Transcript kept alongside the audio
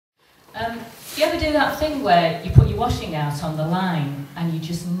Do you ever do that thing where you put your washing out on the line and you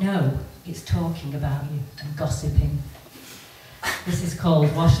just know it's talking about you and gossiping? This is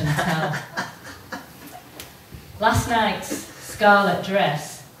called wash and tell. Last night's scarlet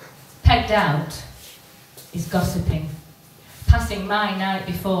dress, pegged out, is gossiping, passing my night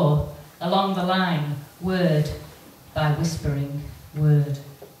before along the line, word by whispering word.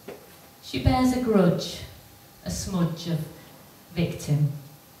 She bears a grudge, a smudge of victim.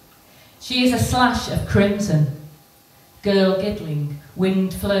 She is a slash of crimson, girl giggling,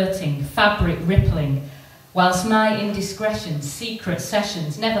 wind flirting, fabric rippling, whilst my indiscretions, secret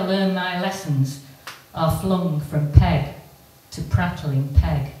sessions, never learn my lessons, are flung from peg to prattling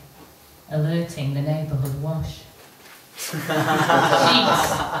peg, alerting the neighbourhood wash. Sheets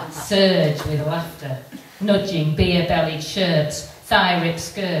surge with laughter, nudging beer-bellied shirts, thigh-ripped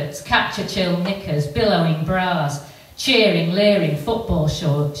skirts, catch-a-chill knickers, billowing bras, cheering, leering football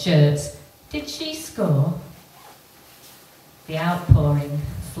shirts. Did she score? The outpouring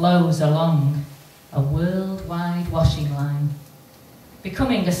flows along a worldwide washing line,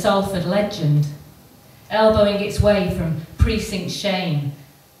 becoming a Salford legend, elbowing its way from precinct shame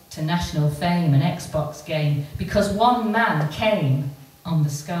to national fame and Xbox game, because one man came on the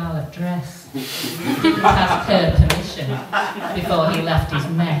scarlet dress. Didn't ask her permission before he left his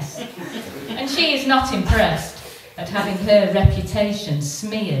mess. And she is not impressed at having her reputation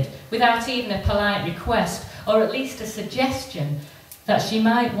smeared without even a polite request, or at least a suggestion that she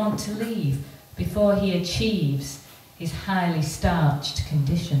might want to leave before he achieves his highly starched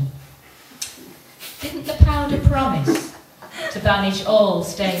condition. Didn't the powder promise to banish all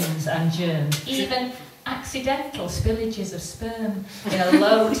stains and germs, even accidental spillages of sperm in a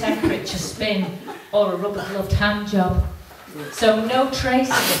low temperature spin or a rubber-gloved hand job? So no traces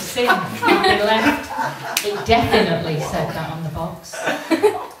of sin can be left. It definitely said that on the box.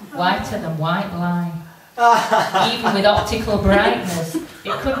 Whiter than white lie. Even with optical brightness,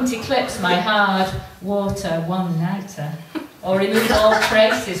 it couldn't eclipse my hard water one-nighter, or remove all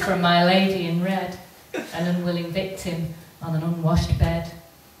traces from my lady in red, an unwilling victim on an unwashed bed,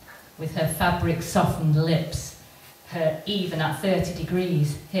 with her fabric-softened lips, her even at 30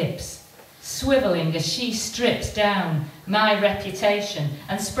 degrees hips, swivelling as she strips down my reputation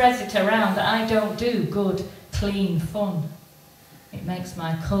and spreads it around that I don't do good, clean fun. It makes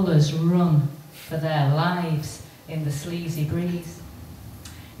my colours run for their lives in the sleazy breeze.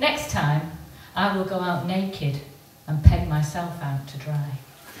 Next time, I will go out naked and peg myself out to dry.